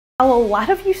A lot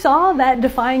of you saw that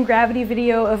defying gravity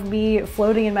video of me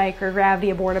floating in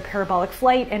microgravity aboard a parabolic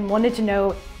flight and wanted to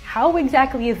know, how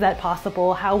exactly is that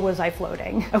possible? How was I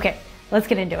floating? Okay, let's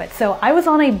get into it. So I was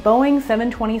on a Boeing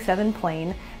 727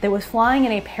 plane that was flying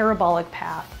in a parabolic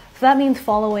path. So that means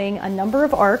following a number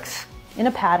of arcs in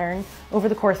a pattern over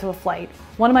the course of a flight.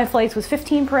 One of my flights was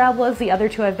 15 parabolas, the other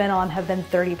two I've been on have been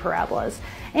 30 parabolas.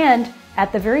 And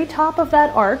at the very top of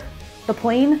that arc, the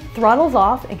plane throttles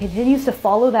off and continues to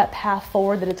follow that path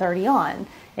forward that it's already on.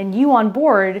 And you on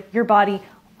board, your body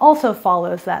also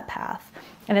follows that path.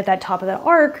 And at that top of that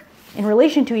arc, in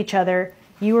relation to each other,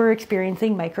 you are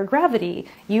experiencing microgravity.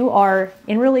 You are,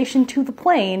 in relation to the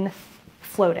plane,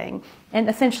 floating. And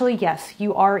essentially, yes,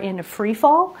 you are in free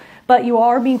fall, but you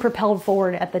are being propelled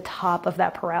forward at the top of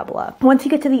that parabola. Once you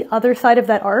get to the other side of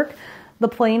that arc, the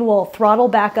plane will throttle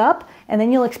back up, and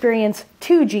then you'll experience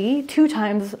 2G, 2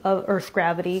 times of Earth's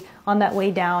gravity, on that way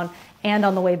down and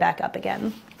on the way back up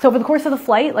again. So over the course of the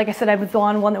flight, like I said, I was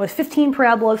on one that was 15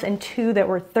 parabolas and 2 that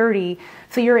were 30.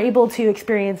 So you're able to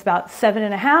experience about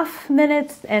 7.5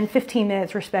 minutes and 15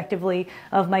 minutes respectively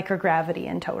of microgravity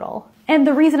in total. And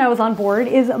the reason I was on board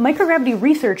is microgravity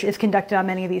research is conducted on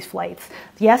many of these flights.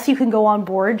 Yes, you can go on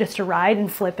board just to ride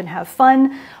and flip and have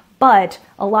fun, but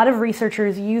a lot of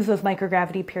researchers use those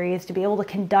microgravity periods to be able to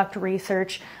conduct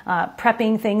research,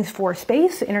 prepping things for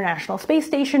space, International Space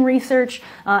Station research,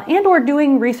 and or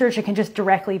doing research that can just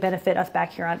directly benefit us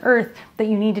back here on Earth that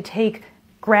you need to take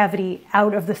gravity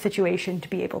out of the situation to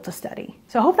be able to study.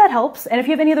 So I hope that helps. And if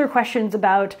you have any other questions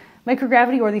about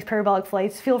microgravity or these parabolic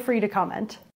flights, feel free to comment.